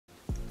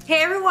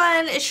Hey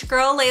everyone, it's your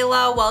girl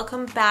Layla.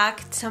 Welcome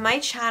back to my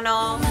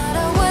channel. No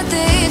matter what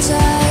they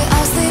try,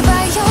 I'll stay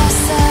by your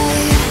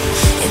side.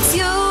 It's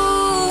you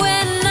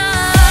and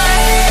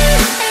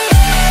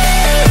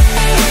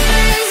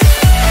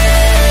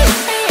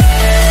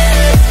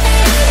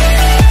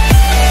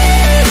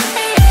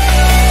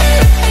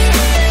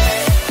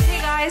Hey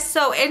guys,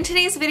 so in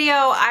today's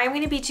video, I'm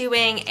going to be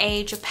doing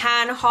a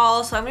Japan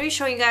haul. So I'm going to be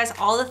showing you guys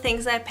all the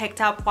things that I picked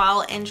up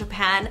while in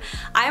Japan.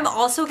 I'm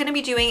also going to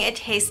be doing a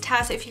taste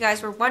test if you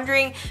guys were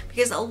wondering,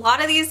 because a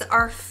lot of these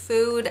are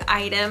food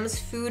items,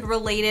 food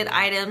related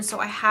items. So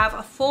I have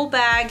a full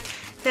bag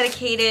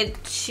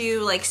dedicated to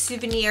like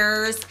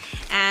souvenirs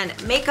and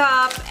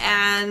makeup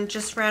and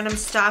just random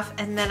stuff,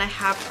 and then I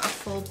have a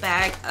full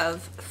bag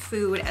of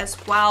food as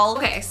well.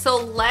 Okay, so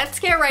let's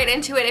get right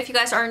into it. If you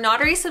guys are not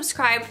already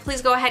subscribed,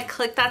 please go ahead,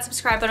 click that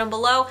subscribe button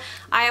below.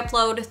 I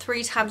upload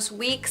 3 times a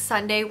week,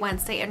 Sunday,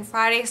 Wednesday, and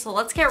Friday, so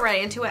let's get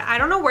right into it. I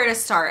don't know where to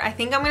start. I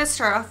think I'm gonna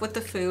start off with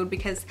the food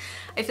because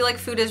I feel like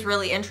food is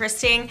really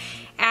interesting,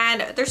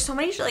 and there's so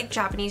many like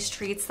Japanese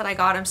treats that I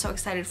got. I'm so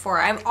excited for.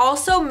 I'm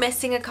also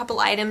missing a couple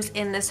items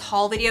in this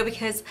haul video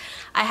because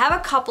I have a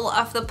couple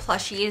of the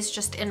plushies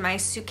just in my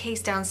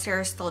suitcase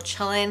downstairs still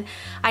chilling.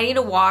 I need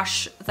to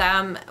wash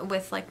them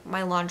with like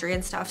my laundry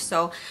and stuff,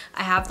 so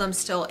I have them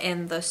still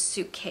in the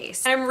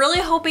suitcase. And I'm really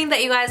hoping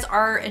that you guys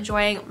are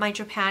enjoying my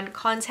Japan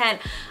content.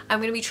 I'm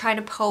gonna be trying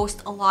to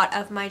post a lot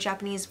of my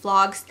Japanese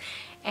vlogs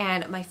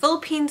and my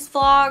Philippines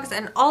vlogs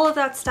and all of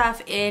that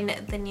stuff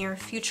in the near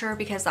future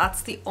because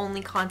that's the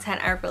only content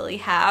I really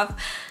have.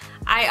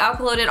 I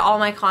uploaded all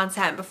my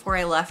content before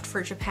I left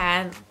for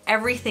Japan,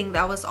 everything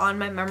that was on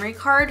my memory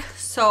card.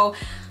 So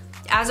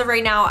as of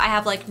right now, I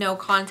have like no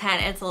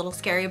content. It's a little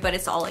scary, but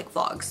it's all like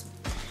vlogs.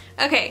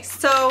 Okay,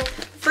 so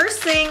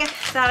first thing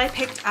that I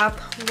picked up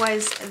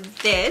was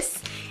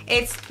this.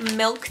 It's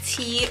milk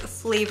tea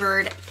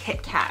flavored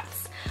Kit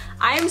Kats.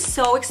 I am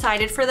so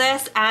excited for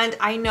this, and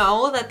I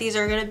know that these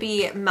are gonna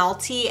be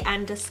melty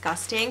and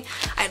disgusting.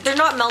 They're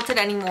not melted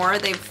anymore.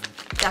 They've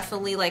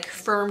definitely like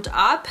firmed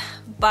up,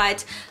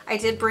 but I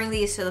did bring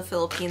these to the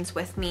Philippines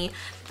with me,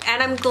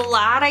 and I'm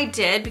glad I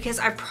did because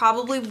I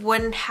probably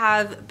wouldn't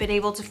have been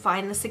able to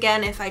find this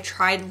again if I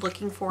tried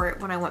looking for it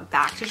when I went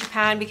back to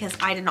Japan, because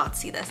I did not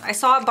see this. I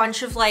saw a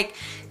bunch of like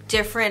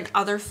different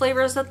other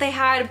flavors that they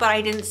had, but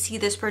I didn't see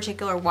this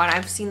particular one.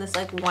 I've seen this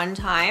like one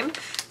time,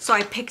 so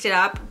I picked it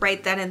up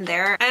right then and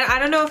there. And I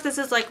don't know if this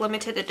is like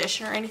limited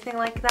edition or anything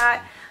like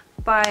that,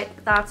 but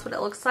that's what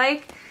it looks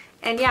like.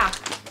 And yeah,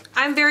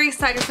 I'm very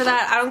excited for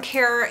that. I don't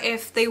care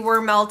if they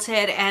were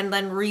melted and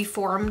then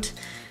reformed.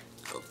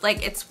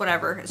 Like, it's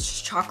whatever, it's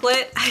just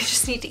chocolate. I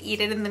just need to eat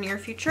it in the near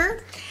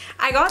future.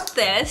 I got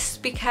this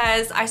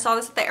because I saw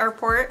this at the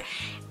airport,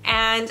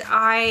 and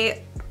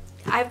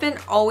I've been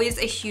always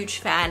a huge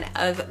fan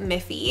of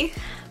Miffy.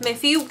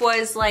 Miffy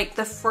was like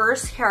the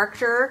first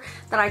character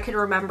that I could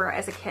remember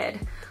as a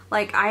kid.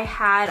 Like, I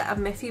had a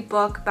Miffy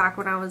book back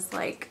when I was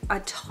like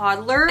a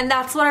toddler, and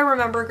that's what I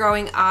remember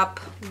growing up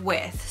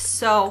with.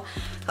 So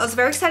I was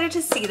very excited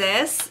to see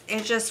this.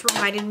 It just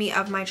reminded me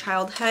of my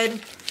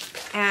childhood,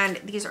 and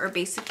these are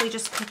basically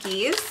just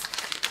cookies.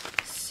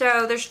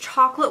 So there's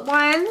chocolate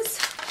ones,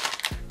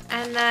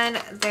 and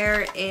then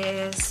there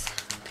is,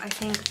 I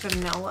think,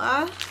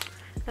 vanilla,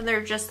 and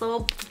they're just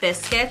little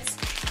biscuits.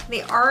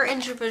 They are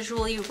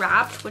individually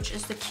wrapped, which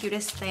is the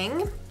cutest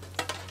thing.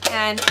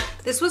 And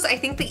this was, I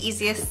think, the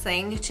easiest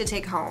thing to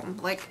take home.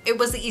 Like, it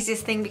was the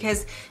easiest thing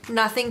because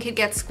nothing could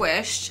get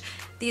squished.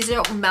 These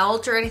don't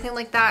melt or anything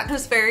like that. I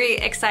was very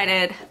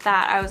excited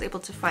that I was able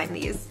to find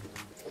these.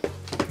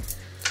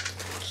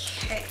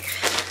 Okay.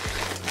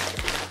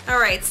 All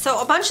right, so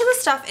a bunch of the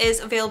stuff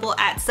is available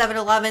at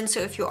 7-Eleven.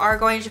 So if you are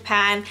going to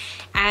Japan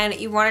and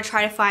you want to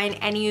try to find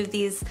any of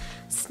these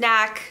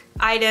snack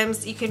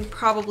items, you can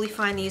probably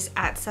find these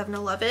at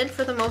 7-Eleven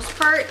for the most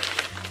part.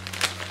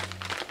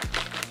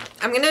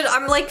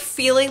 I'm like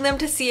feeling them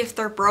to see if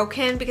they're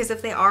broken, because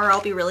if they are,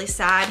 I'll be really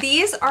sad.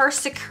 These are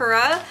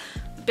Sakura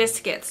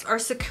biscuits, or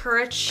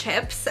Sakura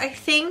chips, I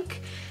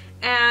think.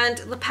 And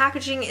the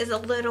packaging is a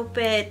little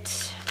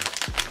bit,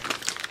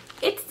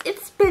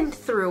 it's been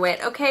through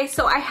it, okay?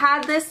 So I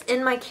had this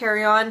in my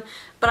carry-on,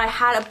 but I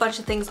had a bunch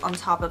of things on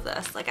top of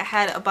this. Like, I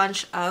had a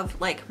bunch of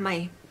like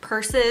my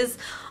purses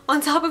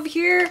on top of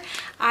here.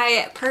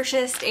 I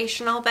purchased a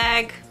Chanel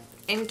bag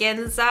in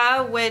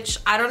Ginza, which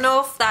I don't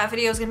know if that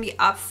video is gonna be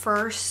up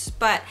first,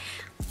 but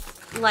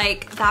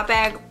like, that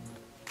bag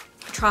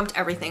trumped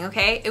everything,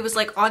 okay? It was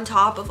like on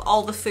top of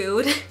all the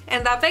food,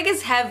 and that bag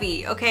is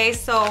heavy, okay?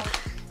 So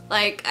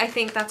like, I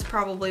think that's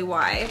probably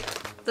why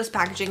this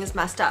packaging is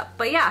messed up.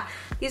 But yeah,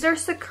 these are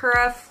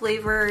Sakura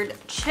flavored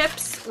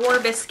chips or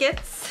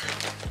biscuits.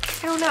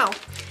 I don't know.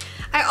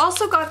 I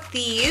also got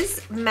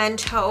these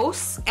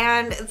Mentos,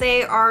 and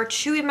they are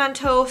chewy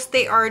Mentos.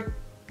 They are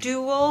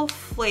dual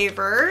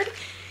flavored,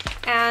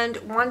 and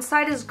one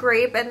side is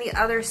grape and the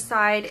other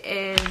side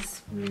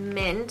is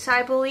mint,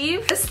 I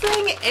believe. This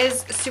thing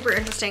is super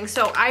interesting.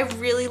 So I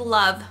really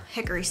love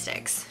hickory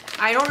sticks.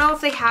 I don't know if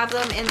they have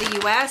them in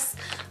the US,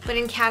 but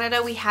in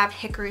Canada we have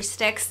hickory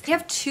sticks. We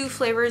have two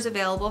flavors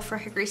available for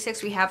hickory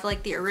sticks. We have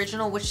like the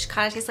original, which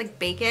kind of tastes like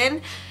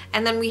bacon,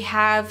 and then we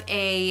have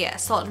a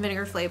salt and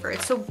vinegar flavor.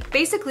 So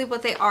basically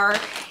what they are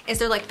is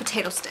they're like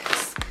potato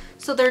sticks.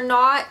 So they're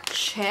not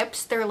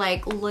chips, they're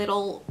like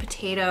little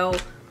potato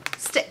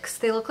sticks.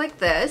 They look like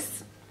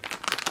this.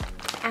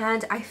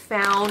 And I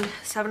found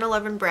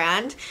 7-Eleven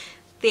brand.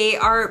 They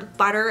are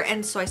butter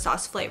and soy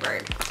sauce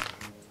flavored.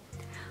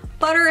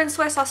 Butter and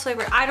soy sauce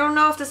flavored. I don't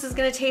know if this is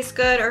gonna taste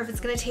good or if it's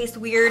gonna taste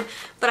weird,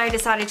 but I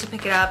decided to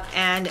pick it up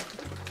and,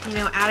 you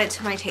know, add it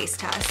to my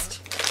taste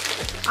test.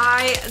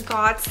 I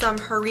got some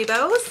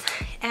Haribos,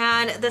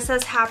 and this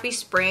says Happy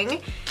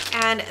Spring,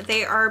 and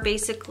they are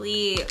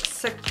basically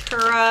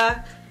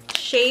Sakura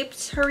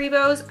shaped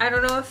Haribos. I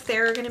don't know if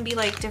they're gonna be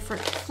like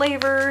different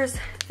flavors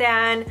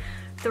than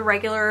the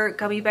regular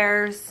gummy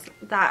bears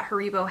that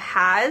Haribo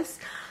has,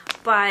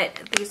 but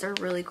these are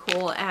really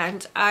cool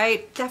and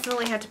I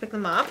definitely had to pick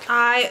them up.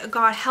 I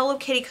got Hello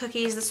Kitty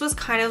cookies. This was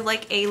kind of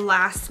like a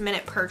last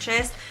minute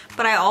purchase,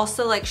 but I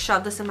also like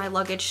shoved this in my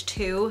luggage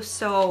too,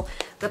 so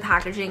the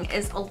packaging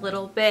is a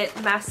little bit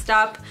messed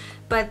up.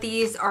 But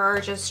these are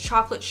just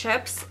chocolate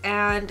chips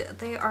and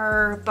they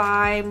are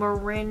by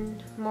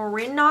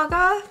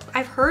Morinaga.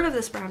 I've heard of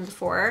this brand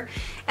before.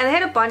 And they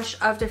had a bunch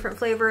of different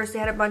flavors. They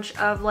had a bunch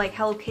of like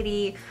Hello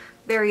Kitty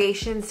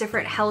variations,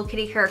 different Hello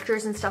Kitty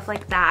characters and stuff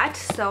like that.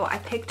 So I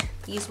picked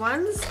these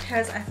ones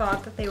because I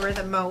thought that they were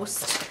the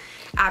most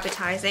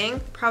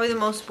appetizing. Probably the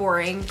most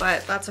boring,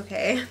 but that's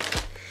okay.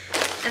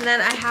 And then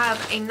I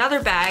have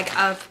another bag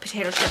of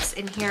potato chips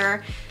in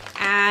here,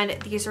 and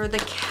these are the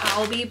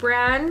Calbee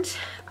brand.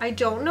 I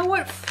don't know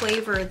what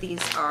flavor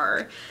these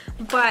are,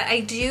 but I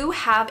do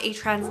have a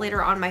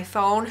translator on my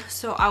phone,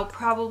 so I'll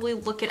probably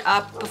look it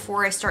up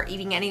before I start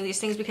eating any of these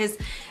things, because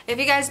if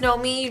you guys know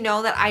me, you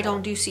know that I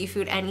don't do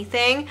seafood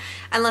anything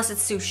unless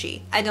it's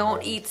sushi. I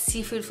don't eat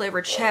seafood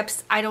flavored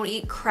chips. I don't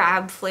eat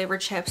crab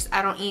flavored chips.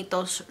 I don't eat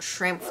those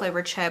shrimp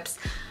flavored chips.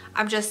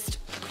 I just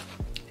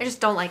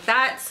don't like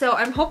that. So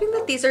I'm hoping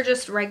that these are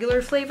just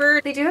regular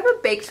flavored. They do have a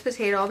baked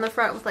potato on the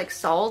front with like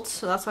salt,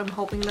 so that's what I'm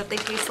hoping that they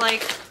taste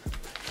like.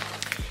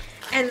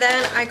 And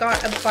then I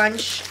got a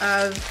bunch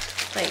of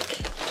like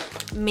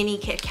mini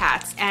Kit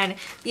Kats, and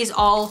these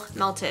all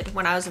melted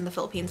when I was in the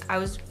Philippines. I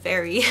was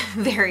very,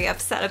 very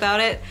upset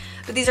about it.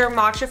 But these are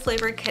matcha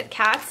flavored Kit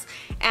Kats,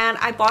 and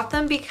I bought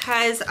them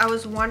because I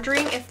was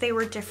wondering if they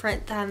were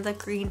different than the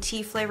green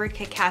tea flavored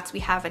Kit Kats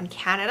we have in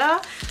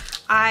Canada.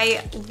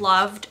 I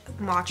loved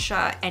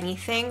matcha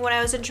anything when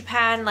I was in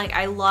Japan. Like,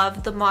 I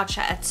loved the matcha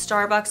at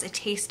Starbucks. It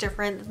tastes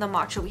different than the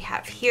matcha we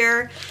have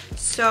here.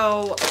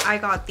 So I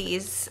got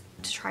these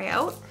to try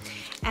out.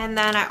 And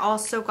then I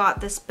also got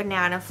this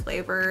banana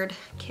flavored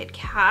Kit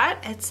Kat.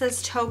 It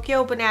says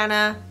Tokyo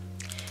Banana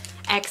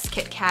X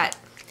Kit Kat.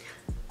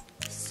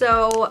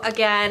 So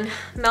again,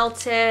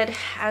 melted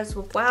as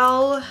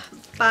well,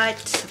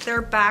 but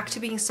they're back to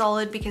being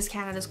solid because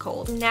Canada's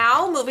cold.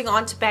 Now moving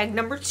on to bag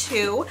number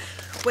 2,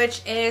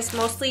 which is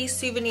mostly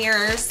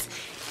souvenirs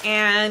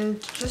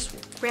and just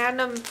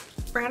random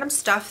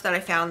stuff that I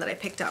found that I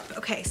picked up.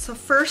 Okay, so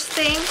first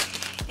thing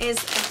is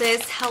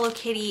this Hello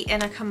Kitty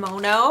in a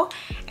kimono,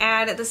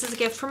 and this is a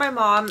gift for my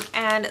mom,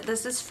 and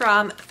this is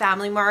from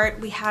Family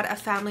Mart. We had a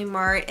Family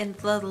Mart in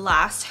the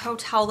last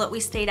hotel that we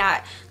stayed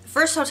at. The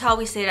first hotel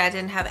we stayed at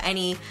didn't have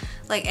any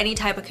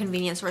type of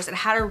convenience stores. It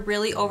had a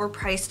really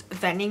overpriced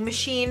vending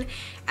machine,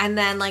 and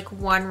then like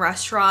one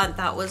restaurant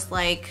that was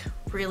like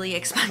really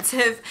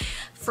expensive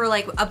for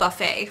like a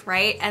buffet,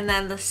 right? And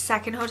then the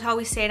second hotel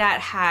we stayed at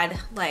had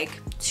like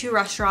 2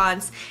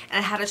 restaurants, and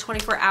it had a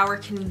 24-hour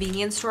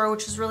convenience store,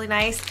 which was really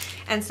nice.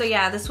 And so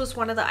yeah, this was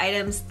one of the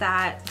items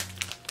that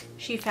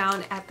she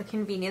found at the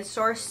convenience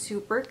store.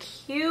 Super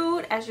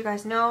cute. As you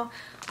guys know,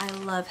 I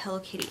love Hello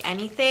Kitty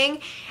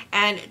anything,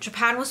 and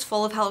Japan was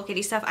full of Hello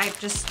Kitty stuff. I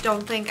just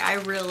don't think I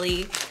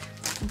really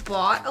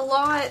bought a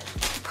lot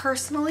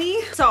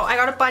personally. So I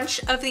got a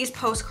bunch of these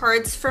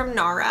postcards from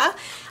Nara.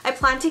 I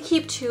plan to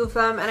keep 2 of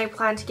them, and I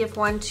plan to give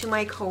one to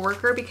my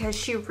coworker because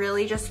she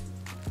really just,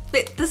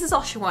 this is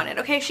all she wanted,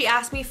 okay? She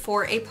asked me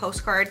for a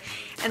postcard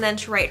and then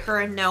to write her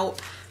a note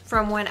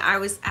from when I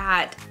was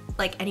at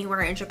like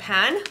anywhere in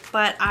Japan.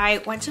 But I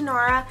went to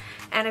Nara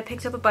and I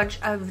picked up a bunch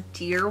of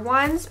deer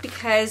ones,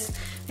 because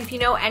if you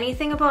know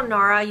anything about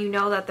Nara, you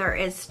know that there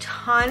is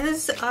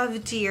tons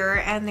of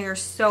deer and they're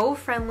so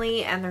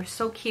friendly and they're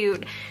so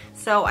cute.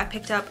 So I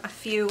picked up a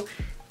few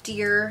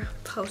deer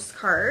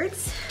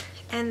postcards.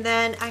 And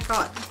then I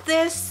got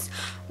this,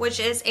 which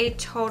is a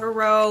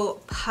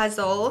Totoro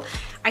puzzle.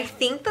 I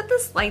think that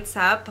this lights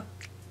up,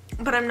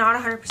 but I'm not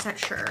 100%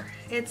 sure.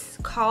 It's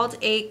called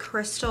a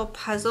crystal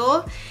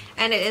puzzle,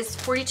 and it is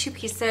 42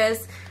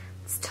 pieces.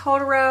 It's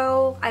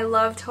Totoro. I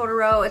love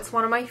Totoro. It's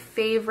one of my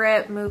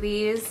favorite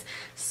movies,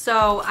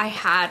 so I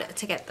had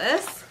to get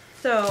this.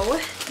 So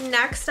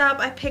next up,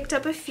 I picked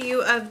up a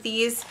few of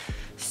these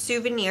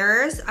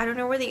souvenirs. I don't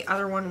know where the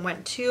other one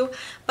went to,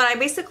 but I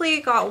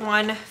basically got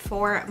one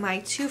for my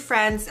 2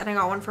 friends and I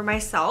got one for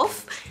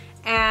myself.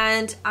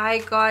 and I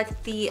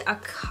got the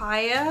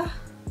Akaya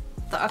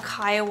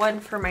one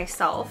for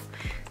myself.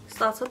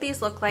 So that's what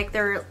these look like.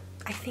 They're,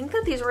 I think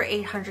that these were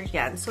 800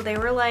 yen. So they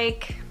were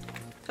like,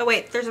 oh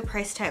wait, there's a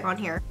price tag on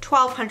here.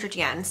 1,200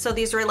 yen. So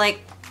these were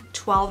like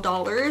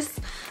 $12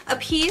 a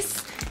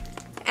piece.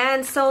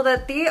 And so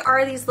that they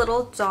are these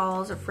little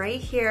dolls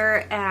right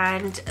here,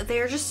 and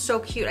they're just so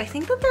cute. I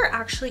think that they're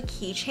actually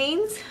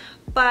keychains,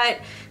 but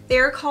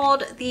they're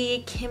called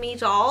the Kimmy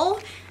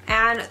doll,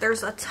 and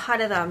there's a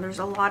ton of them. There's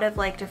a lot of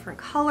like different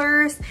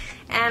colors,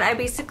 and I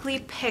basically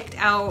picked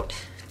out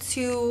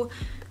 2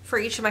 for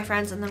each of my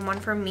friends and then 1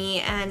 for me.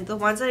 And the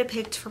ones that I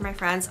picked for my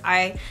friends,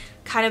 I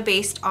kind of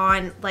based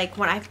on like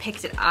when I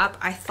picked it up,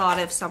 I thought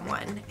of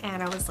someone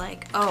and I was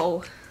like,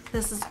 oh,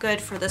 this is good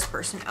for this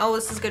person. Oh,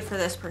 this is good for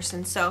this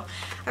person. So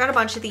I got a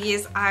bunch of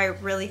these. I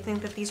really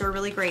think that these are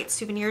really great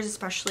souvenirs,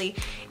 especially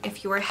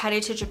if you are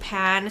headed to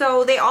Japan.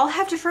 So they all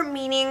have different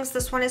meanings.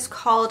 This one is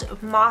called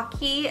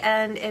Maki,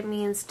 and it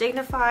means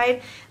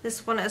dignified.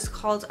 This one is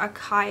called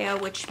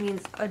Akaya, which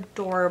means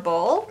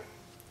adorable.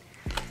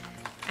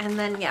 And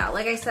then, yeah,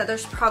 like I said,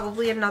 there's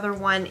probably another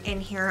one in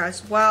here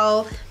as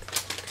well.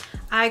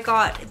 I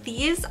got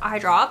these eye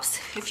drops.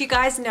 If you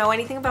guys know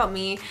anything about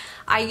me,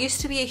 I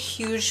used to be a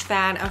huge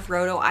fan of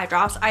Roto eye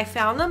drops. I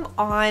found them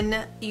on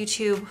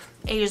YouTube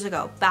ages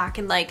ago, back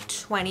in like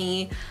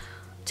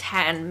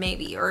 2010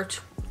 maybe, or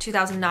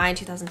 2009,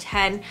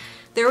 2010.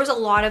 There was a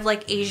lot of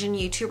like Asian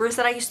YouTubers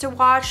that I used to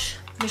watch,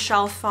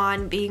 Michelle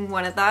Phan being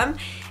one of them,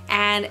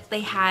 and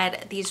they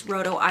had these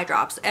Roto eye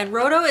drops. And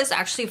Roto is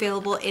actually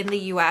available in the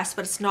US,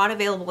 but it's not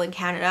available in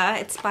Canada.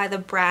 It's by the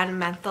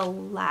brand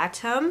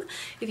Mentholatum,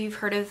 if you've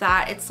heard of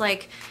that. It's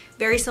like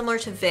very similar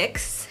to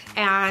Vicks,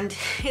 and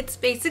it's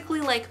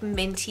basically like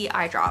minty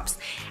eye drops.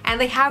 And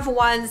they have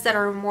ones that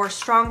are more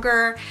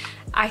stronger.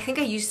 I think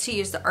I used to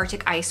use the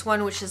Arctic Ice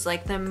one, which is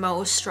like the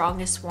most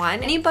strongest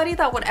one. Anybody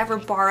that would ever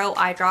borrow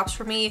eye drops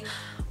from me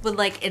would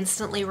like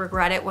instantly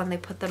regret it when they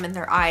put them in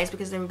their eyes,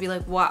 because they would be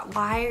like, what,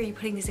 why are you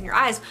putting these in your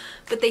eyes?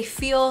 But they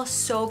feel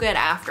so good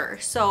after.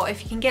 So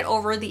if you can get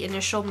over the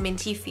initial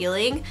minty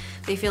feeling,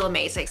 they feel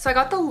amazing. So I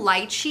got the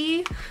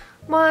lychee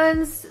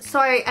ones. So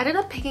I ended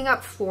up picking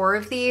up 4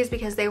 of these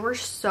because they were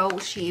so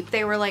cheap.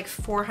 They were like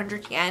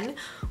 400 yen,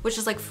 which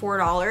is like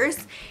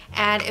 $4.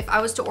 And if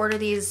I was to order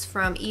these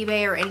from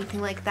eBay or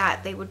anything like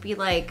that, they would be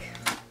like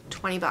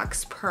 20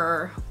 bucks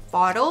per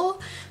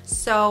bottle.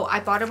 So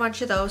I bought a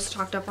bunch of those,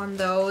 stocked up on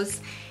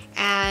those.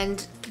 And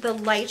the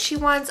lychee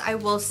ones, I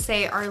will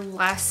say, are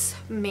less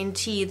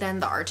minty than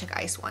the Arctic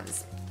Ice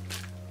ones.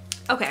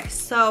 Okay,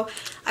 so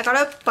I got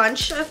a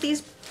bunch of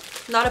these,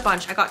 not a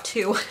bunch, I got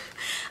 2.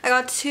 I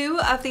got 2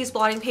 of these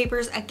blotting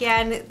papers.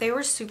 Again, they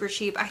were super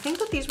cheap. I think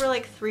that these were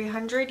like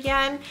 300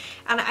 yen,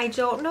 and I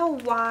don't know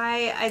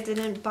why I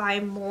didn't buy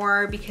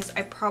more, because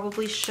I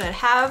probably should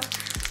have,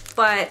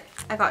 but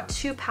I got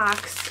 2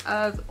 packs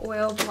of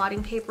oil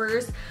blotting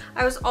papers.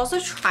 I was also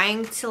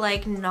trying to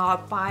like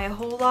not buy a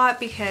whole lot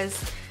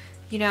because,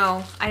 you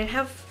know, I didn't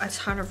have a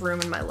ton of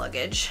room in my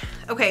luggage.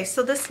 Okay,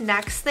 so this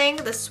next thing,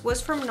 this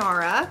was from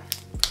Nara.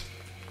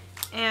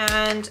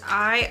 And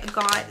I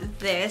got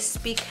this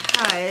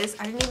because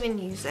I didn't even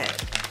use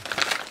it.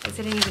 I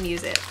didn't even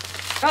use it.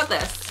 I got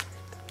this.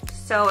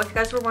 So if you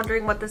guys were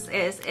wondering what this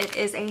is, it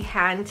is a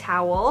hand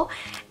towel.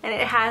 And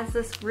it has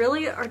this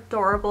really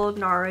adorable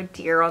Nara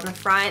deer on the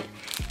front.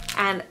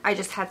 And I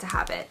just had to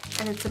have it.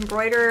 And it's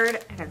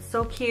embroidered and it's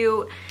so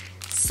cute.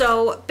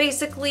 So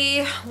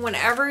basically,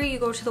 whenever you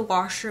go to the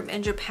washroom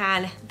in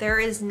Japan, there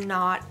is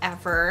not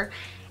ever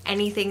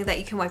anything that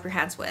you can wipe your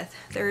hands with.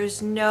 There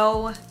is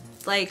no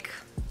like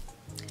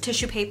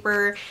tissue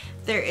paper,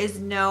 there is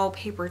no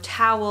paper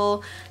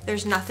towel,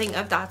 there's nothing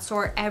of that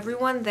sort.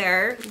 Everyone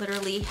there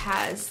literally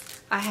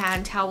has a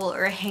hand towel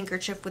or a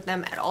handkerchief with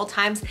them at all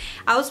times.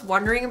 I was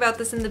wondering about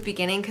this in the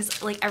beginning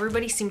because like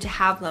everybody seemed to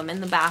have them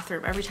in the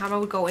bathroom. Every time I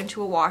would go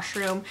into a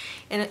washroom,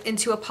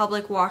 into a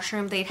public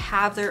washroom, they'd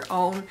have their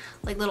own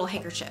like little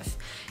handkerchief.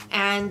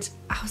 And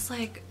I was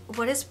like,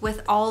 what is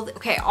with all the,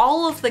 okay,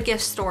 all of the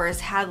gift stores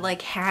had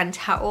like hand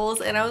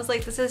towels, and I was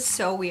like, this is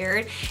so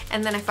weird.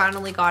 And then I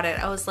finally got it.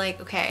 I was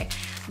like, okay,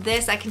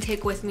 this I can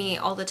take with me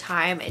all the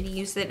time and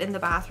use it in the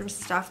bathrooms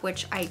and stuff,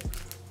 which I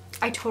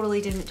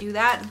totally didn't do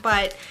that,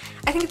 but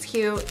I think it's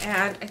cute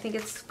and I think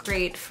it's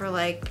great for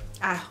like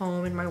at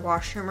home in my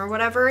washroom or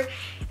whatever.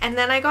 And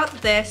then I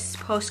got this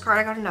postcard.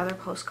 I got another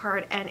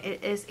postcard, and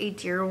it is a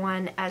deer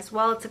one as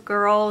well. It's a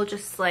girl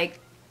just like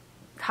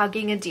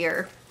hugging a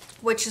deer,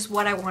 which is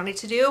what I wanted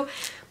to do,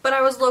 but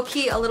I was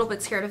low-key a little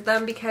bit scared of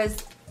them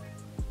because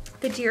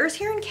the deers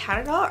here in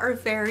Canada are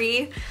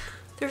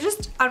they're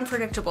just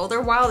unpredictable. They're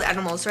wild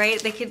animals, right?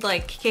 They could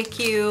like kick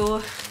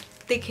you,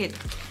 they could,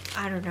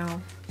 I don't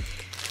know,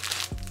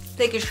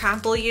 they could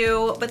trample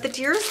you, but the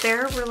deers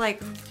there were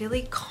like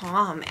really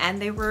calm, and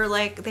they were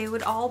like, they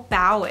would all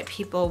bow at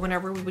people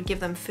whenever we would give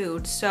them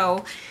food.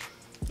 So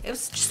it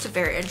was just a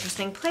very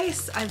interesting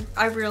place.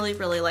 I really,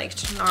 really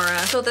liked Nara.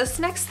 So this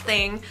next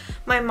thing,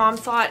 my mom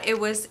thought it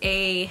was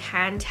a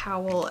hand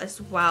towel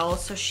as well,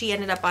 so she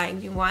ended up buying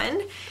me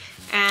one.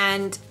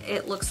 and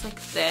it looks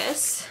like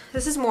this.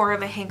 This is more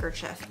of a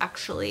handkerchief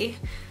actually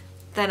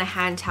than a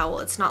hand towel.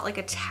 It's not like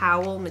a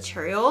towel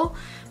material,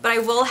 but I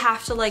will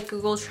have to like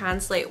Google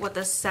translate what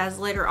this says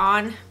later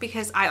on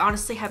because I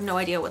honestly have no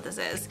idea what this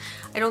is.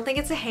 I don't think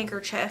it's a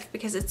handkerchief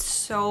because it's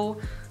so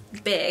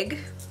big,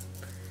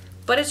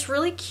 but it's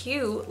really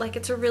cute. Like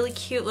it's a really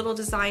cute little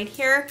design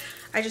here.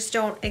 I just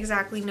don't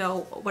exactly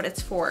know what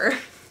it's for.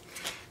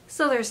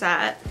 So there's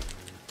that.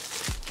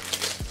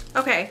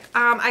 Okay,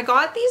 I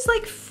got these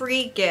like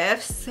free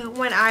gifts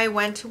when I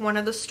went to one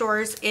of the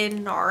stores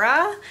in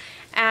Nara,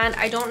 and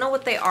I don't know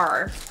what they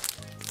are,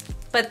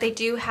 but they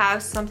do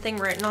have something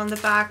written on the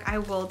back. I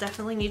will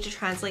definitely need to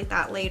translate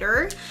that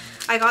later.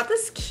 I got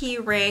this key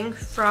ring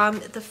from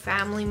the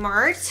Family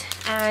Mart,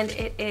 and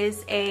it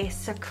is a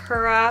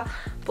sakura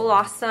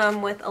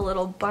blossom with a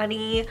little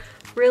bunny.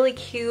 Really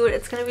cute.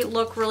 It's gonna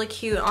look really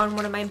cute on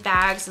one of my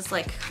bags. It's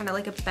like kind of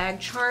like a bag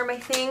charm, I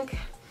think.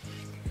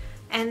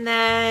 And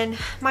then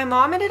my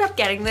mom ended up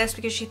getting this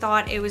because she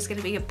thought it was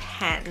gonna be a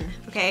pen,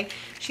 okay?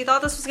 She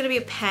thought this was gonna be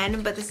a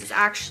pen, but this is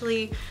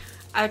actually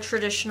a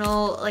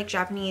traditional like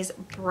Japanese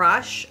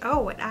brush.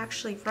 Oh, it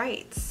actually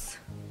writes.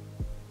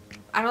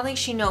 I don't think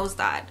she knows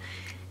that.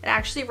 It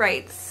actually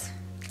writes.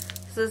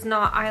 This is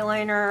not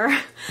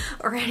eyeliner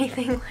or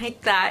anything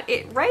like that.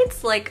 It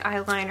writes like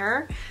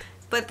eyeliner,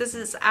 but this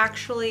is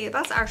actually,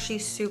 that's actually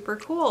super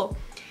cool.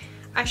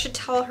 I should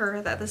tell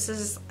her that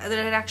that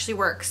it actually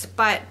works,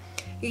 but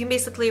you can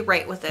basically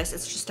write with this.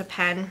 It's just a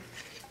pen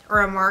or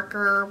a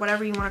marker,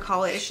 whatever you want to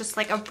call it. It's just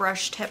like a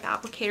brush tip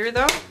applicator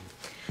though.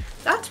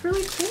 That's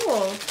really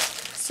cool.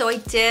 So I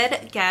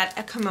did get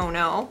a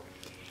kimono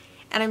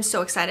and I'm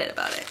so excited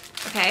about it.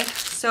 Okay,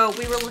 so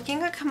we were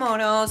looking at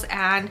kimonos,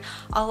 and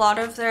a lot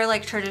of their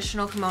like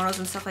traditional kimonos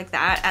and stuff like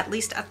that, at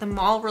least at the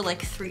mall, were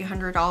like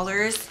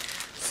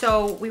 $300.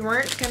 So we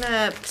weren't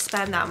gonna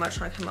spend that much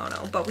on a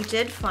kimono, but we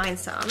did find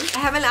some. I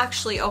haven't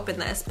actually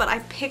opened this, but I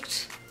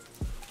picked,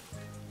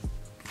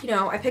 you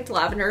know, I picked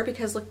lavender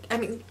because look, I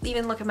mean,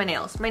 even look at my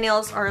nails. My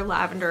nails are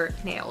lavender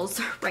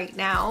nails right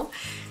now.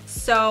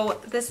 So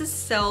this is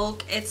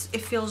silk. It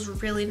feels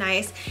really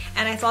nice,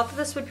 and I thought that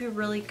this would be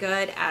really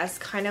good as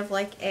kind of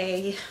like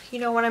a, you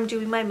know, when I'm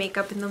doing my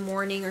makeup in the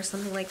morning or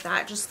something like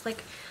that, just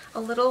like a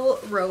little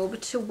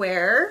robe to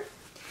wear.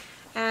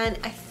 And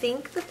I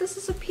think that this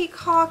is a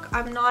peacock.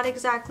 I'm not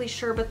exactly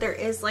sure, but there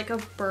is like a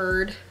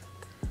bird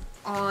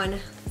on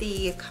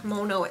the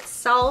kimono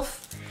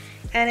itself.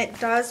 And it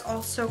does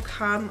also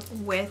come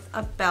with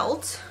a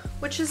belt,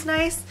 which is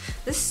nice.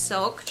 This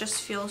silk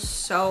just feels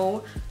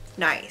so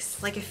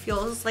nice. Like it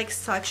feels like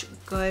such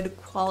good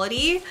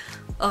quality.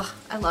 Ugh,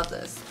 I love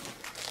this.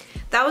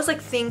 That was like,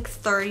 I think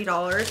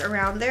 $30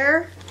 around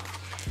there.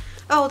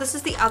 Oh, this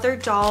is the other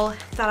doll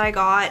that I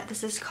got.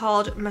 This is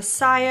called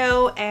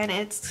Masayo, and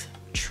it's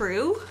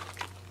true.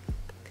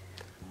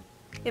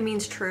 It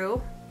means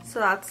true. So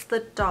that's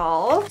the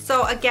doll.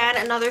 So again,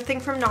 another thing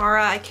from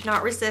Nara. I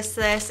cannot resist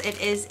this. It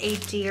is a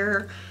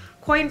deer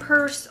coin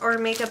purse or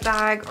makeup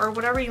bag or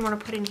whatever you want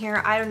to put in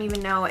here. I don't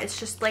even know. It's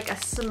just like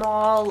a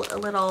small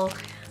little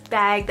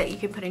bag that you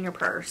can put in your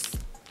purse,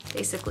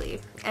 basically.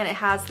 And it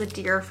has the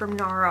deer from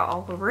Nara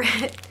all over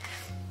it.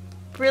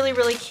 Really,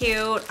 really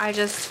cute. I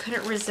just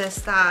couldn't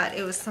resist that.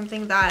 It was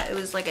something that, it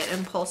was like an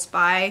impulse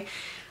buy.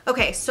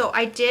 Okay, so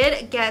I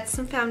did get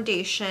some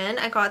foundation.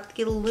 I got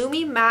the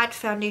Lumi Matte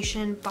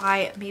Foundation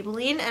by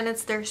Maybelline, and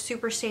it's their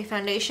Super Stay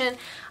Foundation.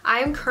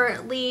 I'm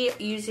currently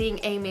using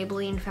a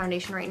Maybelline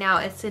foundation right now.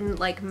 It's in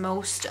like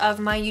most of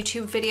my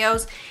YouTube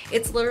videos.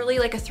 It's literally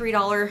like a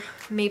 $3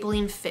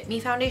 Maybelline Fit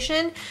Me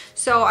foundation.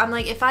 So I'm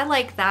like, if I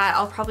like that,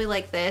 I'll probably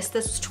like this.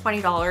 This was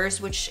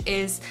 $20, which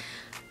is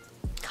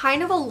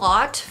kind of a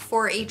lot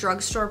for a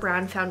drugstore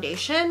brand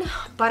foundation,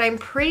 but I'm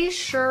pretty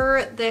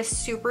sure this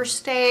Super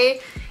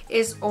Stay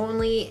is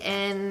only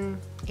in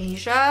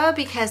Asia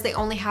because they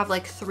only have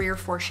like 3 or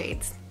 4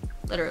 shades,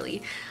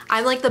 literally.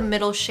 I'm like the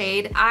middle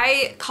shade.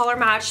 I color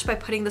matched by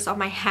putting this on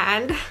my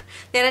hand.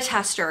 They had a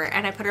tester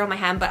and I put it on my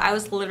hand, but I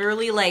was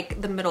literally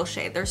like the middle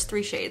shade. There's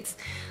 3 shades,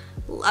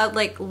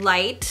 like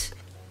light,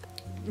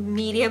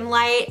 medium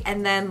light,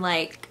 and then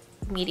like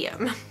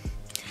medium.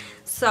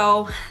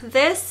 So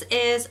this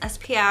is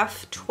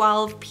SPF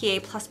 12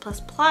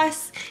 PA+++.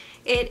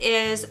 It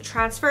is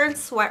transfer and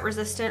sweat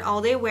resistant,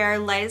 all day wear,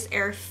 light as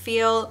air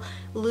feel,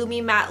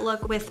 Lumi matte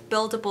look with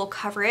buildable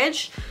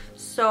coverage.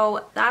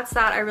 So that's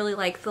that. I really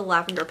like the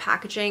lavender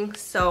packaging,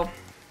 so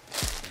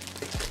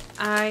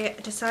I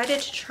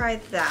decided to try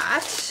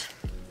that.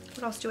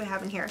 What else do I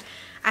have in here?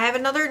 I have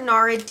another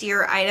Nara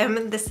Deer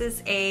item. This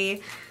is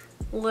a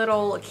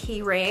little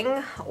key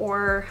ring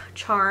or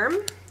charm.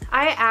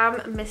 I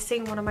am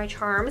missing one of my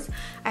charms.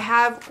 I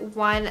have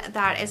one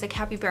that is a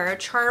capybara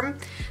charm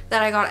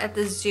that I got at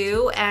the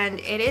zoo, and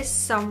it is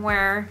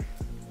somewhere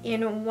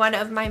in one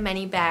of my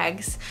many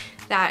bags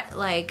that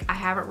like I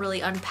haven't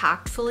really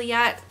unpacked fully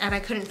yet, and I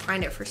couldn't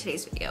find it for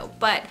today's video,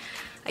 but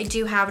I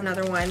do have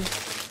another one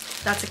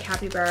that's a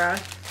capybara.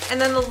 And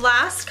then the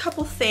last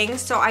couple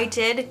things, so I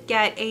did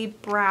get a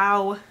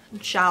brow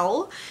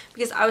gel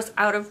because I was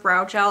out of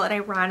brow gel and I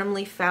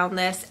randomly found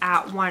this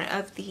at one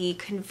of the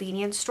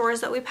convenience stores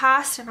that we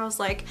passed, and I was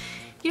like,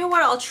 you know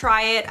what, I'll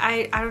try it.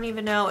 I don't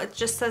even know. It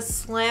just says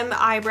Slim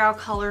Eyebrow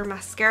Color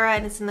Mascara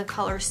and it's in the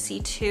color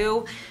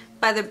C2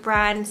 by the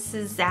brand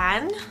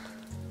Suzanne.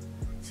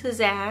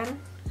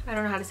 I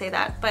don't know how to say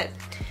that, but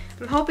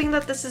I'm hoping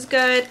that this is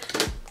good.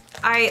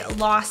 I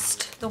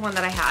lost the one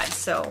that I had,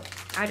 so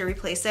I had to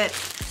replace it.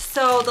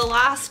 So the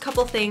last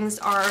couple things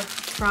are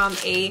from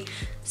a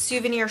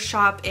souvenir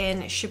shop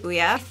in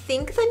Shibuya. I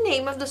think the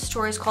name of the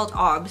store is called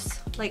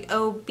OBS, like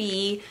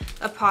O-B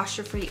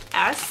apostrophe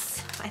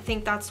S. I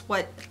think that's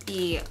what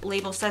the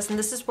label says, and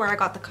this is where I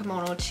got the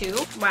kimono too.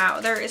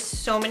 Wow, there is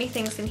so many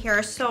things in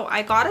here. So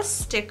I got a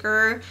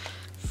sticker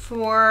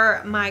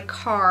for my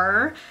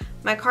car.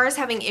 My car is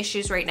having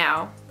issues right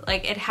now.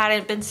 Like, it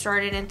hadn't been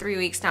started in 3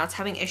 weeks, now it's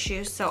having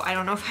issues, so I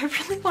don't know if I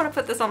really want to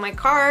put this on my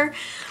car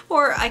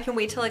or I can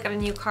wait till I get a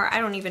new car.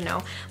 I don't even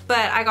know.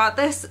 But I got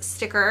this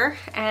sticker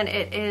and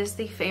it is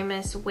the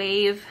famous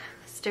wave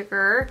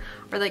sticker,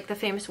 or like the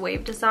famous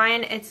wave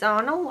design. It's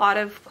on a lot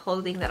of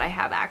clothing that I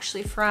have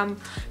actually from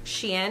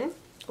Shein,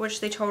 which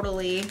they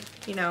totally,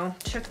 you know,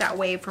 took that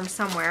wave from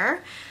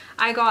somewhere.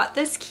 I got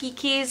this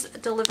Kiki's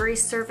delivery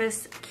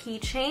service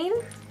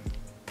keychain.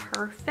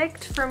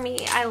 Perfect for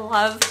me. I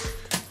love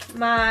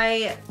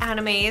my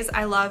animes.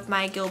 I love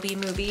my Ghibli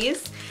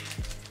movies.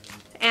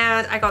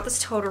 And I got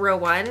this Totoro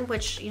one,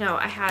 which, you know,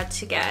 I had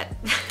to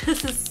get.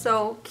 This is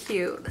so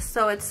cute.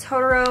 So it's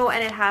Totoro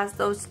and it has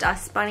those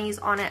dust bunnies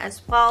on it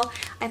as well.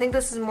 I think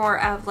this is more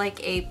of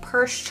like a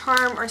purse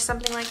charm or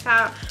something like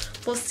that.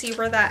 We'll see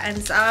where that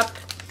ends up.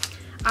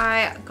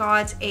 I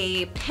got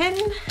a pin,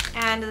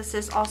 and this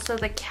is also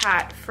the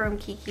cat from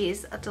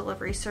Kiki's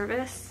delivery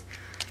service.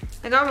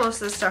 I got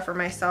most of the stuff for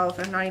myself,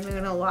 I'm not even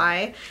gonna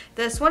lie.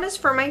 This one is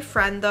for my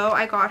friend though.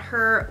 I got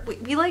her,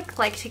 we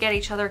like to get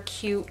each other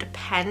cute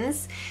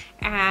pens,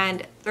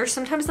 and they're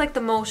sometimes like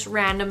the most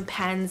random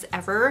pens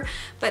ever,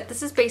 but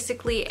this is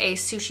basically a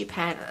sushi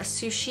pen, a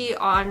sushi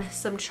on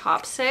some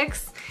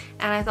chopsticks,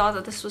 and I thought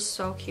that this was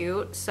so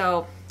cute,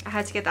 so I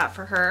had to get that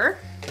for her.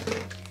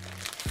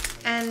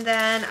 And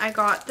then I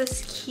got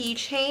this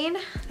keychain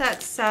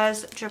that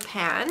says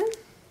Japan.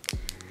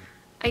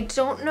 I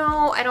don't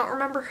know, I don't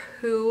remember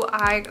who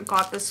I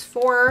got this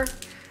for,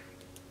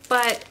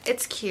 but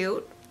it's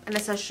cute and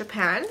it says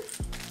Japan.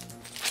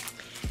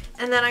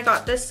 And then I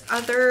got this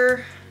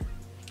other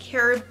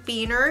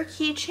carabiner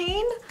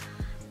keychain.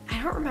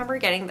 I don't remember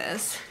getting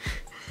this.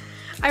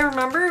 I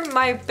remember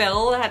my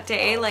bill that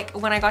day, like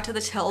when I got to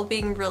the till,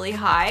 being really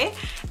high,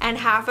 and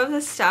half of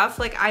the stuff,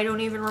 like, I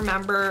don't even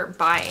remember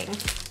buying.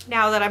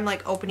 Now that I'm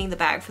like opening the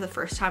bag for the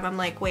first time, I'm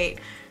like, wait,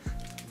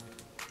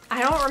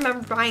 I don't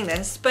remember buying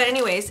this. But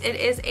anyways, it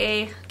is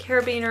a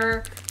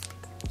carabiner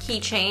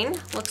keychain.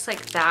 Looks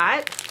like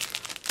that.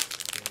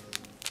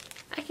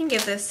 I can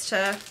give this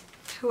to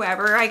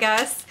whoever, I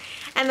guess.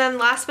 And then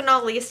last but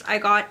not least, I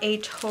got a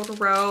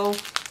Totoro,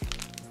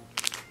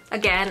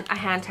 again, a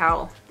hand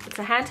towel. It's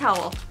a hand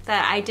towel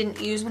that I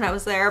didn't use when I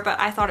was there, but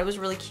I thought it was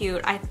really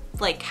cute. I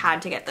like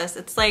had to get this.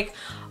 It's like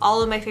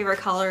all of my favorite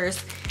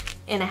colors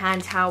in a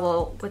hand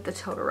towel with the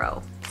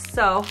Totoro.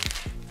 So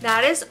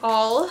that is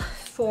all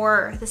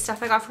for the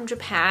stuff I got from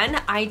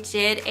Japan. I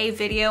did a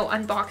video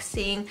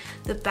unboxing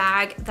the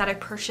bag that I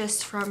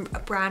purchased from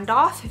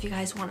Brandoff. If you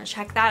guys want to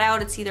check that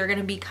out, it's either going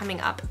to be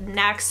coming up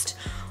next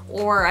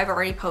or I've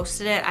already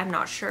posted it, I'm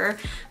not sure.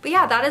 But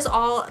yeah, that is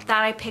all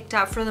that I picked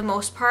up for the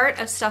most part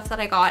of stuff that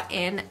I got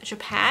in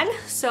Japan.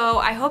 So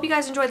I hope you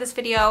guys enjoyed this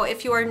video.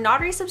 If you are not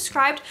already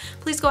subscribed,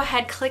 please go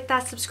ahead, click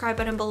that subscribe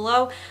button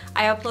below.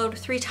 I upload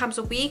 3 times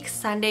a week,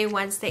 Sunday,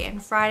 Wednesday,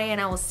 and Friday, and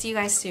I will see you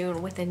guys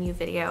soon with a new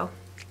video.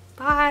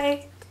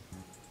 Bye!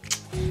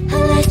 I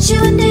let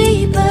you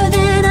deeper.